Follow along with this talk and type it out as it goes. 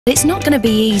It's not going to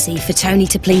be easy for Tony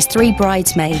to please 3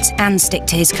 bridesmaids and stick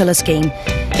to his colour scheme,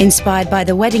 inspired by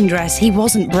the wedding dress he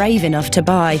wasn't brave enough to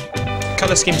buy.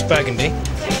 Colour scheme's burgundy,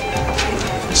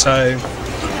 so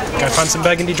go find some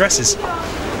burgundy dresses.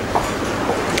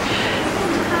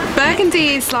 Burgundy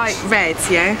is like red,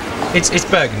 yeah? It's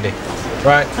burgundy,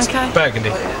 right? Okay. It's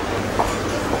burgundy.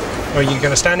 Are you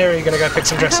going to stand here or are you going to go pick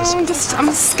some dresses?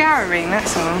 I'm scouring,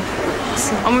 that's all.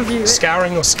 I'm with you.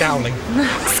 Scouring or scowling?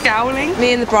 Scowling.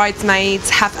 Me and the bridesmaids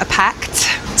have a pact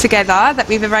together that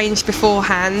we've arranged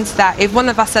beforehand that if one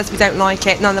of us says we don't like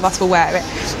it, none of us will wear it.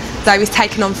 So he's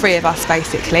taken on 3 of us,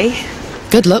 basically.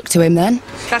 Good luck to him then.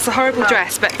 That's a horrible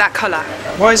dress, but that colour.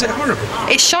 Why is it horrible?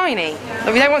 It's shiny.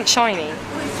 We don't want shiny.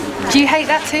 Do you hate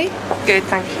that too? Good,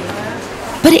 thank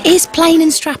you. But it is plain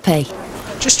and strappy.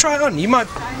 Just try it on.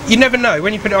 You never know.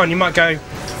 When you put it on, you might go,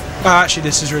 oh, actually,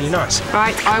 this is really nice.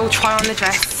 Right, I will try on the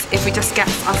dress if we just get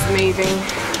us moving.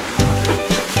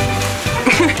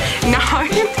 No.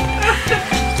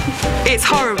 It's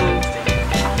horrible.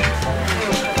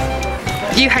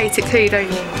 You hate it too,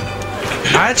 don't you?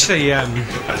 I actually, I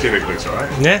think it looks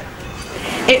alright. yeah.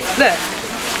 It's, look.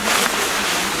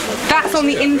 That's on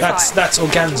the inside. That's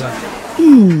organza.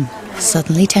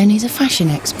 Suddenly Tony's a fashion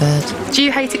expert. Do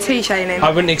you hate it too, Shaylin? I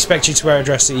wouldn't expect you to wear a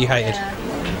dress that you hated.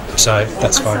 So,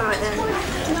 that's fine.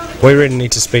 We really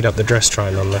need to speed up the dress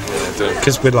trying on there.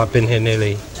 Because we've been here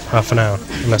nearly half an hour,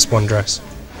 and that's one dress.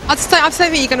 I don't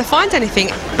think you're going to find anything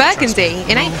burgundy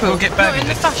in April. We'll get burgundy. Not in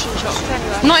the fashion shops,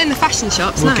 anyway. Not in the fashion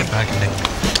shops, We'll no. get burgundy.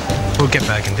 We'll get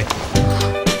burgundy.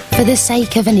 For the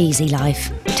sake of an easy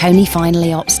life, Tony finally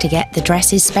opts to get the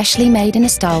dresses specially made in a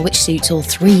style which suits all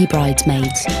 3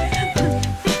 bridesmaids.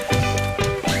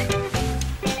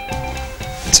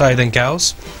 So then,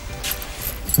 girls,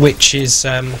 which is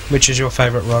your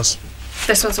favourite Ros?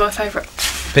 This one's my favourite.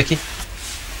 Vicky?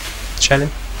 Shaylin?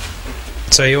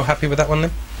 So you're happy with that one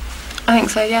then? I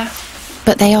think so, yeah.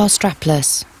 But they are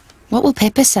strapless. What will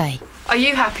Pippa say? Are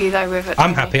you happy though with it?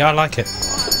 I'm happy, I like it.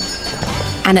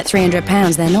 And at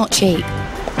 £300 they're not cheap.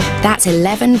 That's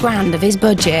 11 grand of his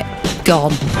budget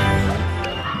gone.